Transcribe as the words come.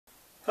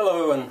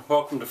Hello and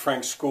welcome to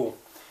Frank's School.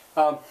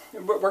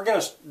 We're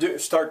going to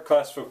start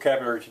class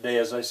vocabulary today,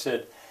 as I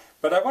said,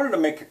 but I wanted to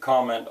make a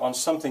comment on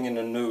something in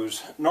the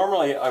news.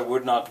 Normally I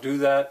would not do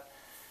that,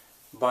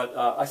 but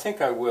I think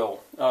I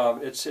will.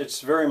 It's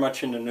very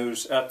much in the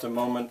news at the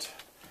moment.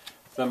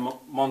 The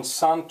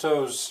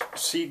Monsanto's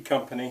seed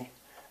company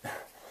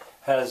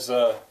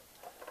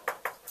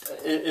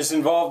is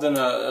involved in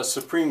a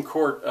Supreme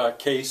Court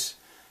case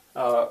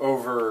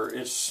over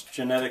its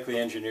genetically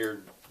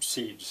engineered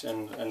seeds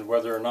and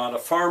whether or not a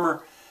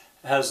farmer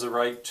has the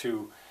right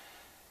to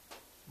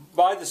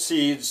buy the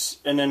seeds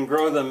and then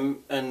grow them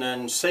and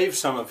then save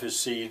some of his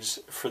seeds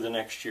for the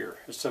next year.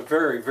 It's a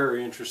very,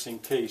 very interesting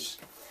case.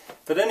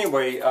 But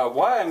anyway,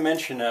 why I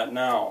mention that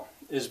now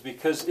is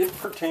because it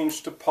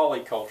pertains to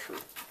polyculture.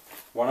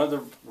 One of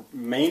the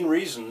main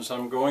reasons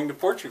I'm going to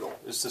Portugal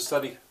is to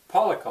study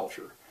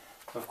polyculture.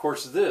 Of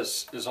course,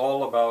 this is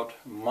all about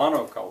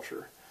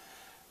monoculture.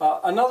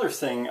 Another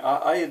thing,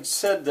 I had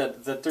said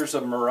that there's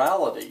a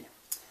morality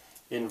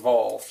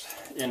involved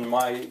in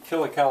my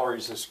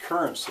kilocalories as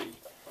currency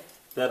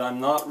that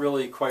I'm not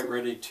really quite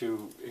ready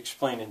to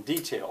explain in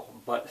detail,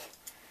 but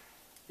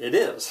it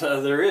is,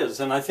 there is,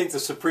 and I think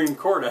the Supreme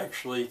Court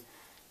actually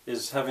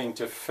is having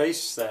to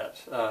face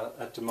that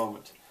at the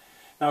moment.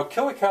 Now,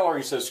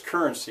 kilocalories as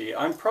currency,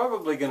 I'm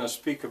probably going to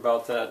speak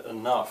about that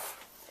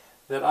enough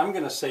that I'm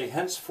going to say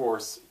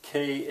henceforth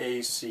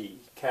KAC,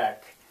 CAC.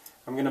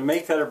 I'm going to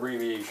make that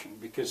abbreviation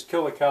because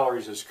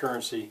kilocalories as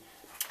currency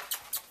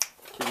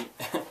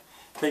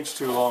takes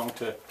too long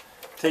to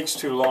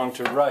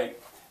write.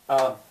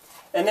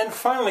 And then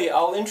finally,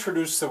 I'll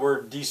introduce the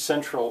word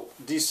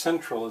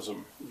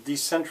decentralism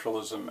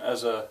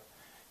as a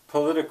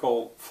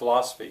political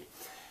philosophy.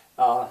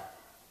 I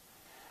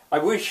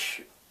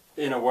wish,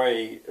 in a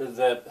way,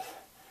 that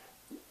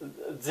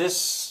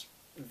these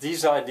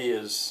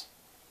ideas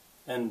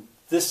and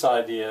this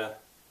idea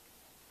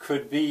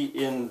could be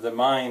in the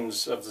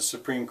minds of the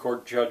Supreme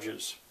Court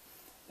judges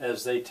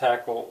as they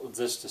tackle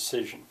this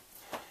decision.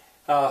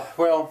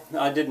 Well,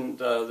 I didn't,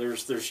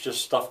 there's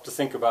just stuff to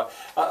think about.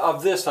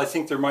 Of this, I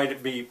think there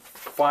might be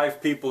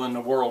 5 people in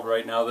the world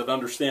right now that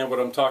understand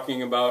what I'm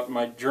talking about.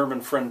 My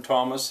German friend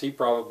Thomas, he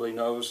probably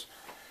knows.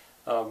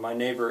 My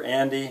neighbor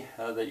Andy,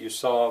 that you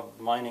saw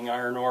mining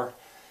iron ore,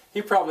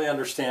 he probably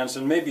understands,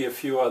 and maybe a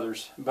few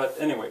others. But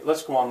anyway,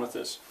 let's go on with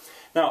this.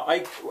 Now,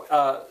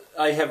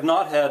 I have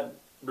not had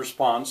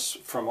response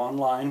from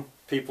online,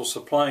 people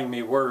supplying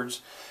me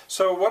words.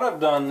 So what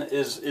I've done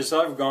is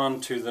I've gone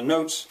to the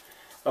notes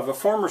of a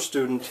former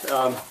student,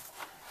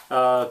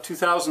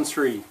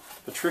 2003,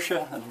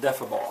 Patricia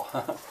Defabal.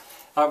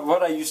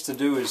 What I used to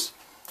do is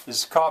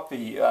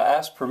copy,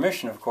 ask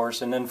permission of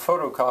course, and then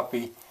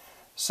photocopy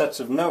sets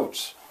of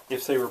notes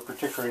if they were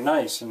particularly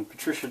nice, and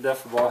Patricia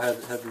Defabal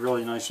had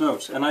really nice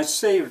notes. And I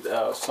saved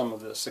some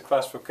of this, the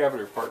class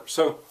vocabulary part.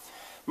 So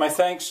my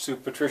thanks to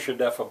Patricia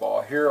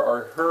Defabal. Here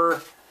are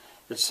her,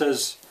 it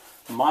says,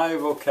 My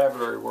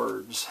Vocabulary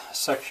Words,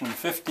 section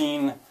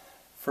 15,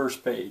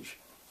 first page.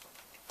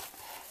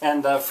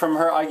 And from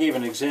her, I gave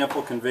an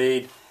example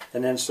conveyed,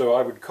 and then so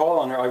I would call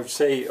on her, I would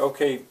say,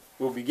 okay,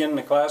 we'll begin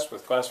the class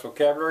with class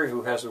vocabulary,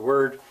 who has a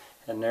word,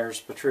 and there's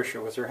Patricia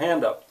with her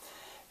hand up.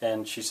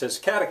 And she says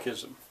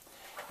catechism.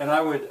 And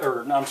I would,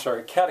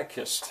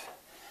 catechist.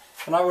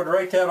 And I would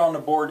write that on the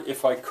board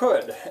if I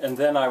could, and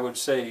then I would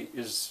say,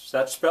 is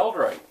that spelled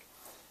right?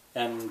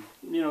 And,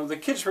 you know, the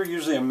kids were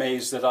usually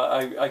amazed that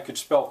I could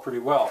spell pretty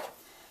well.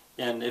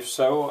 And if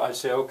so, I'd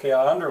say, okay,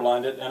 I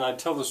underlined it, and I'd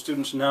tell the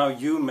students, now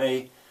you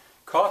may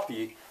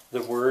copy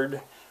the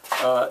word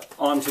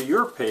onto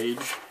your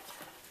page,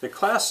 the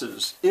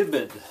classes,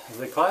 IBID,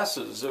 the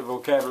classes of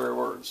vocabulary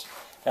words.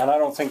 And I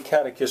don't think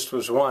catechist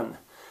was one.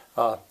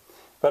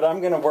 But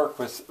I'm going to work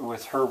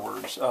with her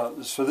words.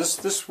 So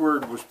this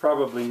word was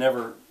probably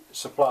never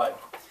supplied.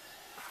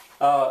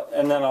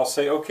 And then I'll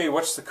say, okay,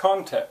 what's the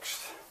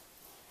context?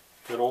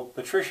 Good old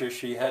Patricia,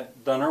 she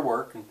had done her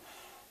work, and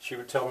she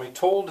would tell me,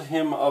 told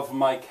him of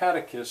my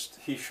catechist,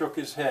 he shook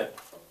his head.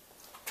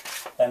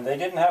 And they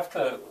didn't have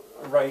to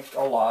write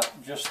a lot,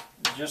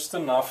 just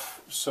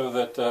enough so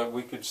that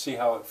we could see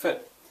how it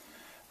fit.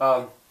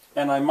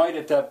 And I might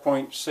at that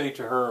point say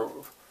to her,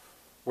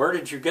 where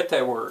did you get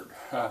that word?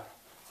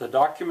 The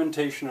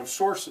documentation of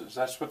sources,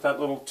 that's what that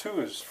little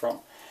 2 is from.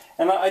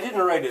 And I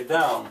didn't write it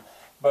down,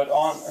 but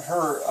on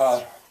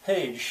her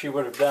page she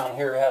would have down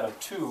here had a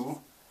 2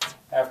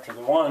 after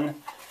the 1,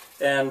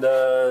 and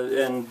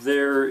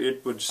there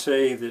it would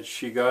say that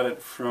she got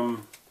it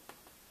from,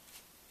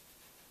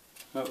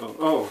 I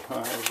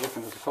was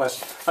looking at the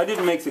class, I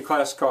didn't make the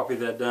class copy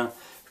that down,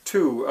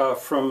 2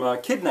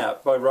 from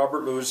Kidnapped by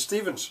Robert Louis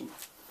Stevenson,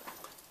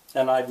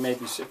 and I'd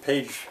maybe say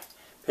page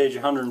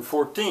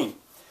 114.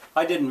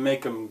 I didn't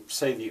make them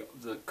say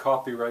the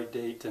copyright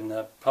date and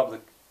the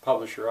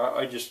publisher.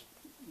 I just,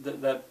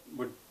 that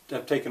would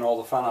have taken all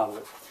the fun out of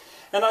it.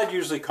 And I'd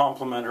usually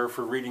compliment her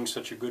for reading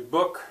such a good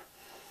book.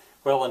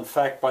 Well, in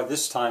fact, by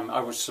this time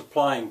I was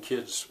supplying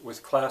kids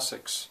with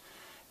classics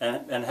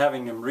and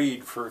having them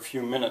read for a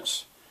few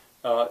minutes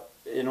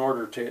in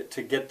order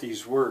to get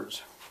these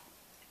words.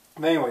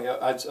 But anyway,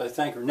 I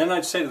thank her. And then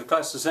I'd say to the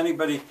class, does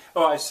anybody,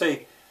 I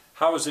say,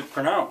 how is it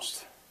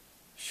pronounced?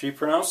 She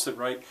pronounced it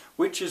right.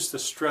 Which is the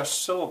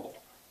stressed syllable?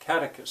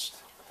 Catechist.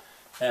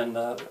 And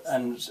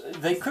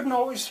they couldn't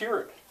always hear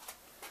it.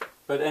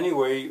 But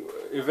anyway,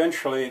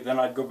 eventually, then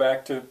I'd go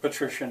back to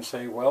Patricia and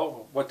say,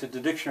 well, what did the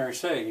dictionary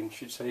say? And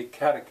she'd say,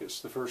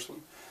 catechist, the first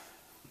one.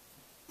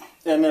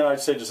 And then I'd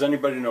say, does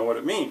anybody know what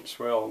it means?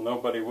 Well,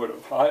 nobody would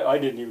have. I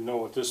didn't even know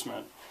what this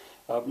meant.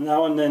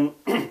 Now and then,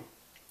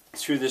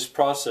 through this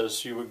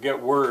process, you would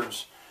get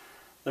words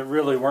that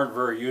really weren't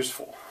very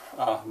useful.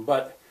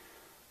 But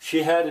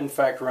she had, in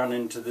fact, run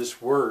into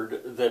this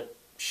word that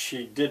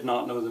she did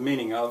not know the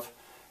meaning of,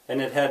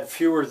 and it had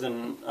fewer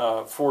than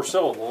 4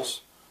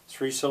 syllables,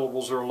 3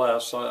 syllables or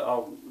less.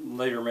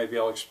 Later maybe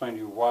I'll explain to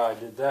you why I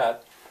did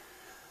that.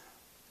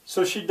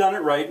 So she'd done it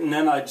right, and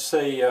then I'd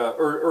say,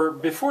 or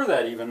before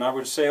that even, I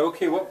would say,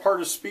 okay, what part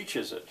of speech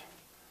is it?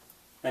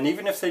 And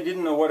even if they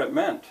didn't know what it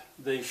meant,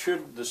 the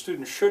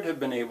student should have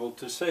been able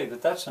to say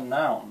that that's a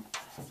noun.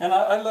 And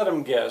I let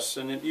them guess,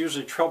 and it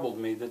usually troubled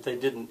me that they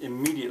didn't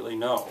immediately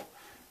know.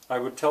 I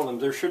would tell them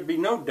there should be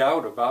no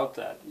doubt about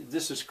that.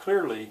 This is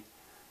clearly,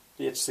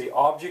 it's the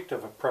object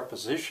of a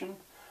preposition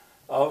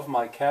of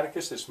my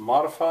catechist. It's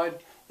modified.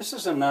 This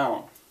is a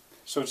noun.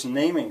 So it's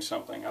naming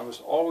something. I was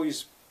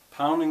always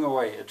pounding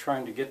away at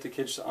trying to get the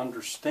kids to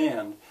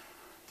understand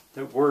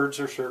that words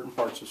are certain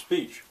parts of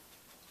speech.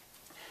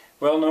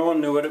 Well, no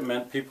one knew what it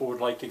meant. People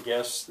would like to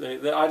guess.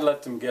 I'd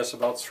let them guess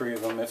about 3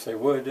 of them if they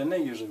would, and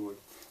they usually would.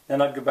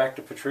 Then I'd go back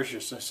to Patricia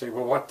and say,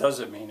 well, what does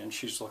it mean? And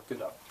she's looked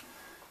it up.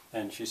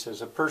 And she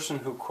says, a person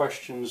who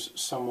questions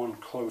someone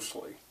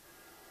closely.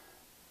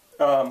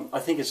 I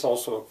think it's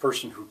also a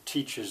person who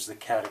teaches the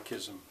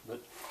catechism.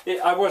 But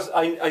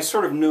I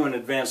sort of knew in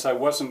advance I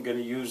wasn't going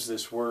to use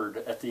this word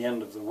at the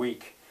end of the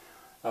week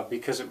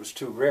because it was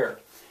too rare.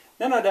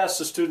 Then I'd ask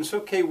the students,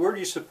 okay, where do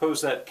you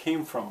suppose that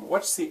came from?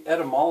 What's the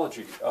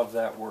etymology of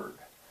that word?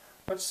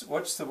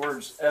 What's the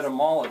word's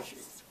etymology?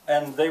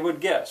 And they would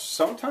guess.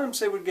 Sometimes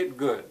they would get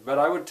good, but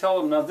I would tell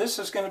them, now this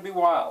is going to be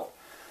wild.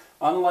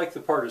 Unlike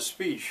the part of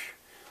speech,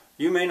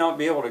 you may not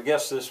be able to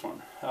guess this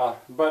one,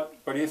 but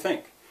what do you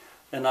think?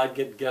 And I'd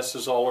get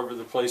guesses all over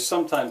the place.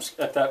 Sometimes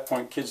at that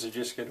point kids would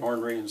just get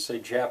ornery and say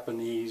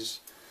Japanese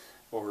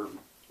or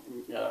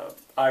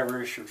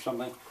Irish or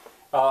something.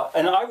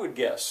 And I would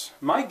guess.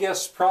 My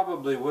guess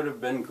probably would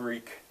have been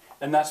Greek,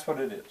 and that's what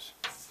it is.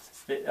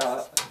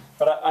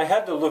 But I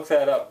had to look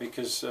that up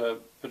because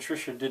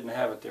Patricia didn't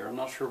have it there. I'm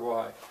not sure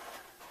why.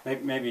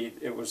 Maybe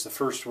it was the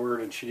first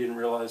word and she didn't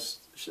realize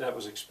that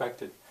was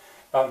expected.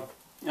 And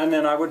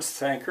then I would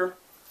thank her.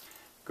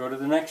 Go to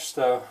the next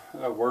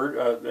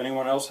word.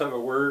 Anyone else have a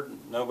word?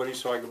 Nobody,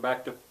 so I go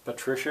back to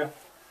Patricia.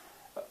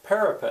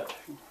 Parapet.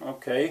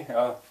 Okay.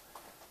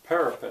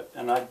 Parapet,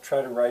 and I'd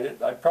try to write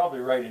it. I'd probably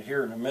write it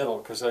here in the middle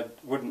because I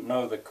wouldn't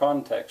know the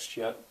context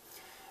yet.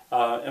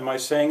 Am I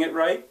saying it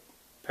right?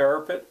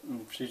 Parapet?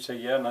 And she'd say,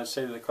 yeah, and I'd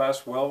say to the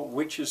class, well,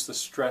 which is the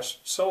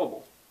stressed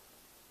syllable?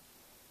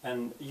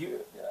 And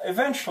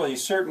eventually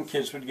certain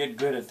kids would get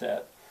good at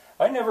that.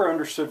 I never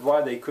understood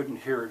why they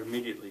couldn't hear it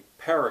immediately.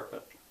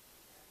 Parapet.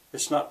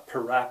 It's not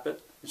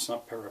parapet, it's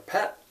not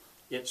parapet,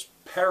 it's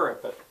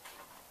parapet.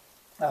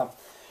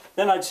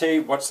 Then I'd say,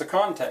 what's the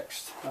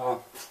context?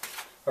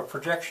 A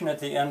projection at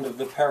the end of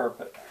the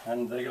parapet.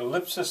 And the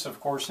ellipsis, of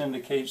course,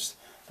 indicates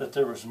that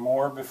there was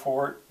more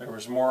before it, there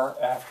was more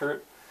after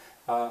it.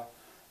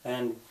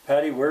 And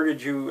Patty, where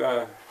did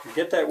you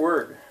get that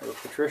word,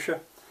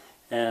 Patricia?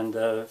 And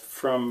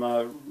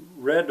from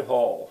Red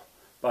Hall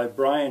by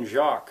Brian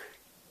Jacques,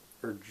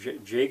 or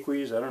Jacques,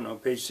 I don't know,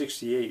 page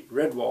 68,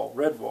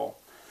 Redwall.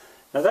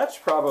 Now that's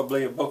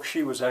probably a book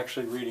she was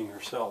actually reading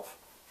herself.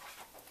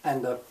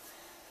 And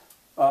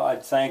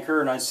I'd thank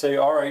her and I'd say,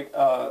 all right,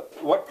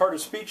 what part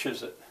of speech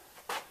is it?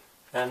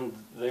 And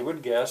they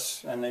would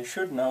guess, and they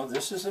should know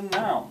this is a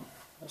noun.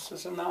 This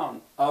is a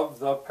noun of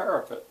the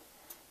parapet.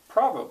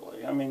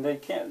 Probably. I mean, they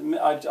can't.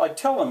 I'd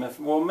tell them,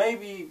 well,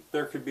 maybe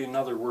there could be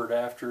another word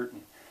after it,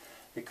 and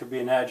it could be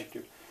an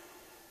adjective.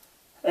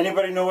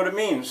 Anybody know what it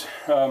means?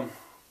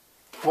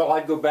 Well,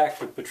 I'd go back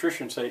to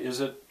Patricia and say,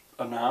 is it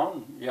a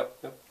noun?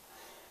 Yep.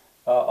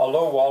 A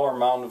low wall or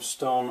mound of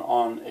stone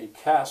on a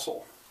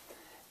castle.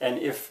 And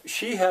if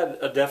she had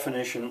a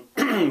definition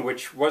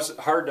which was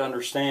hard to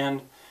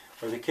understand,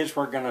 or the kids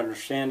weren't going to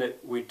understand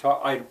it,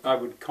 I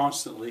would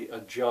constantly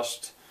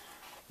adjust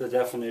the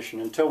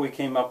definition until we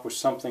came up with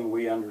something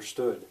we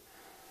understood.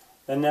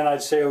 And then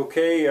I'd say,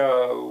 okay,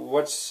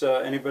 what's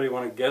anybody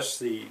want to guess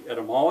the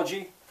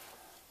etymology?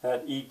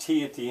 That ET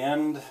at the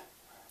end,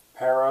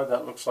 para,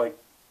 that looks like,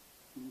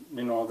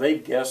 you know,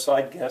 they'd guess,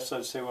 I'd guess,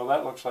 I'd say, well,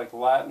 that looks like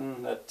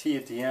Latin. That T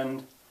at the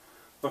end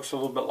looks a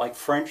little bit like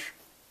French.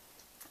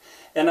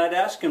 And I'd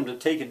ask them to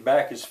take it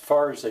back as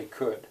far as they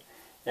could.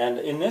 And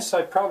in this,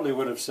 I probably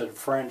would have said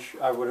French.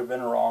 I would have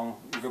been wrong.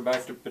 We go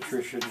back to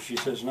Patricia, and she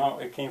says, no,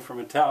 it came from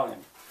Italian.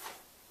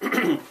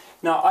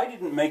 Now, I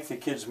didn't make the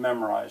kids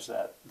memorize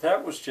that.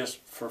 That was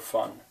just for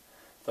fun.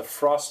 The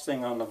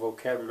frosting on the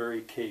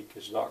vocabulary cake,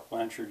 as Doc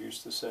Blanchard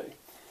used to say.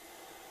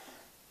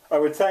 I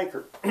would thank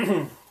her.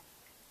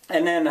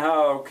 And then,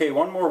 okay,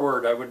 one more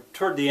word.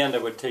 Toward the end, I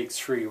would take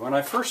 3. When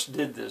I first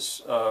did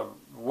this,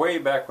 way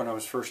back when I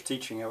was first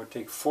teaching, I would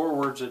take 4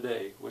 words a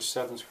day with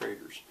 7th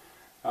graders.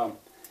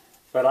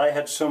 But I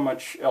had so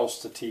much else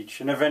to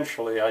teach, and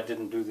eventually I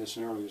didn't do this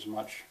nearly as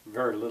much,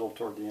 very little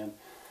toward the end.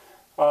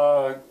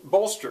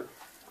 Bolster,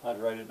 I'd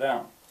write it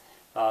down.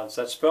 Is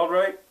that spelled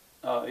right?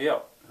 Yeah.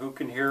 Who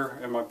can hear,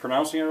 am I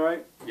pronouncing it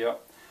right? Yeah.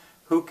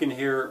 Who can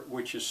hear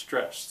which is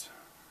stressed?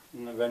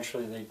 And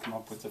eventually they come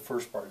up with the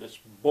first part. It's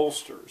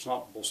bolster. It's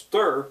not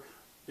bolster,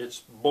 it's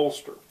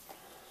bolster.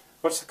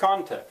 What's the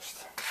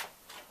context?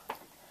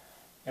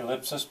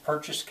 Ellipsis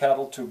purchased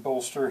cattle to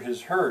bolster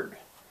his herd.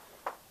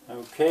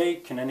 Okay,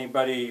 can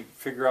anybody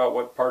figure out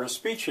what part of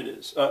speech it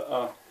is?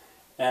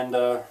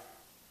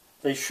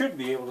 They should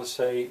be able to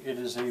say it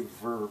is a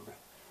verb.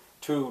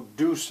 To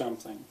do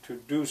something, to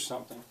do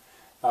something.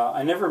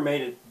 I never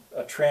made it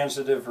a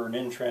transitive or an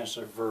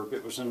intransitive verb.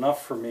 It was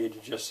enough for me to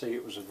just say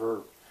it was a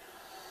verb.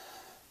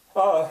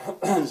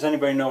 Does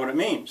anybody know what it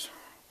means?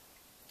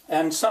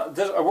 And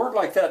a word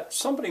like that,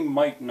 somebody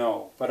might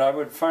know, but I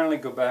would finally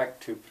go back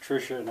to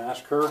Patricia and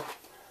ask her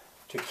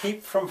to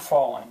keep from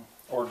falling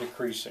or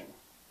decreasing.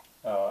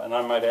 And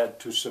I might add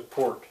to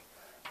support.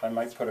 I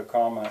might put a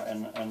comma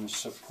and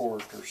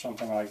support or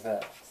something like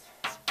that.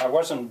 I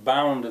wasn't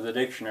bound to the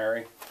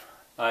dictionary.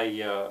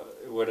 I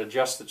would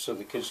adjust it so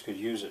the kids could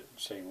use it.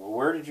 Say, well,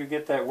 where did you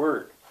get that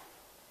word?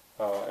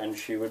 And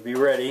she would be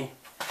ready.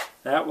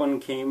 That one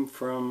came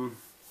from...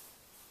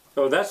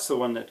 Oh, that's the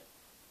one that...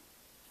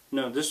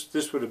 No,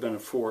 this would have been a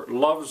 4.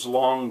 Love's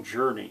Long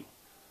Journey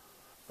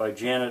by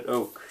Janet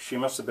Oak. She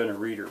must have been a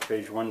reader,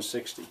 page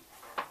 160.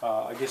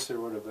 I guess there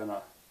would have been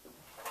a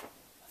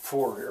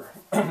 4 here.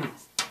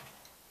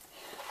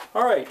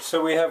 All right,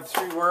 so we have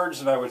 3 words,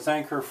 and I would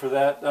thank her for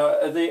that.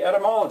 The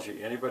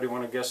etymology, anybody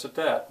want to guess at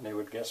that? And they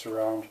would guess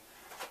around.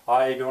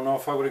 I don't know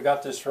if I would have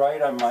got this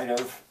right. I might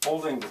have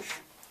Old English.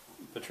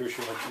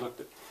 Patricia had looked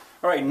at.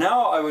 All right,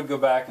 now I would go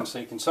back and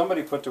say, can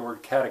somebody put the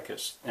word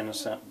catechist in a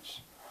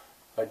sentence?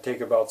 I'd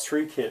take about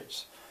 3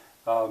 kids.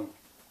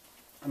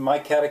 My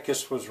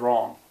catechist was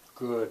wrong.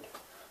 Good.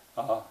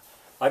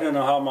 I don't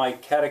know how my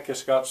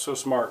catechist got so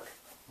smart.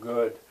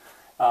 Good.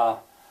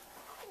 How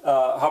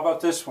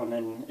about this one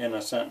in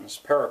a sentence?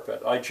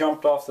 Parapet. I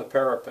jumped off the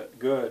parapet.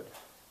 Good.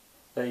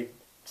 They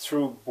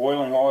threw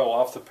boiling oil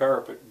off the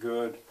parapet.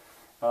 Good.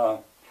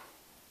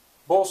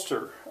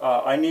 Bolster.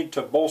 I need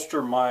to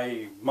bolster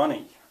my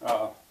money.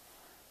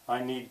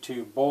 I need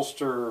to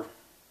bolster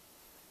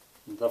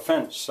the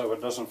fence so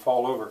it doesn't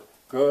fall over.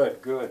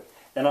 Good, good.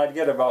 And I'd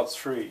get about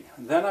 3.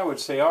 Then I would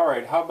say, all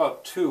right, how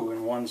about 2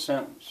 in one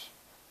sentence?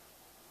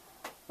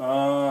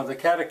 The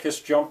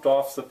catechist jumped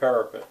off the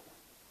parapet.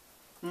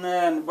 And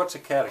then, what's a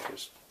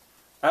catechist?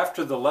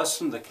 After the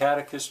lesson, the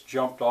catechist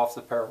jumped off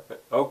the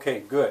parapet. Okay,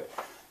 good.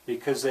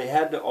 Because they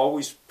had to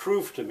always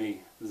prove to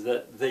me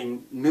that they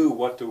knew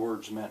what the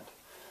words meant.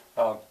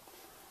 How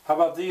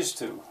about these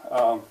 2?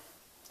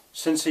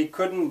 Since he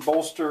couldn't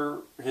bolster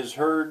his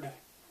herd,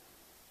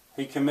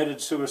 he committed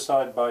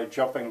suicide by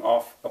jumping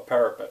off a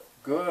parapet.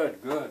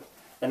 Good, good.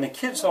 And the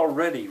kids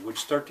already would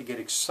start to get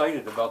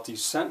excited about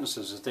these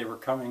sentences that they were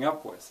coming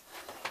up with.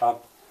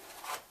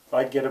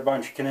 I'd get a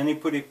bunch. Can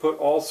anybody put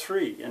all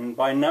 3? And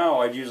by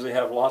now I'd usually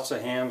have lots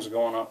of hands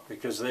going up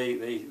because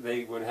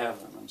they would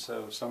have them. And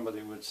so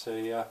somebody would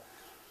say,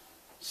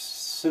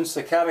 since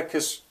the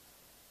catechist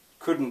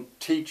couldn't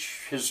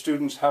teach his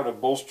students how to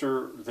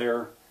bolster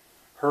their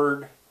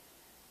herd,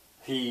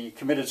 he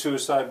committed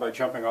suicide by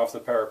jumping off the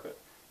parapet.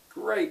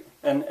 Great.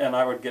 And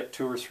I would get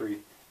 2 or 3,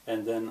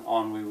 and then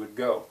on we would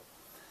go.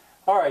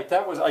 All right,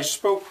 I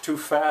spoke too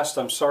fast.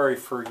 I'm sorry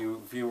for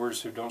you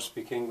viewers who don't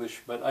speak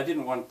English, but I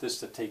didn't want this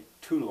to take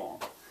too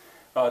long.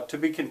 To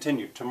be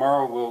continued.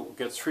 Tomorrow we'll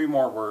get 3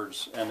 more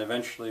words, and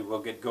eventually we'll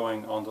get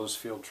going on those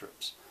field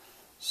trips.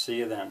 See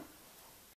you then.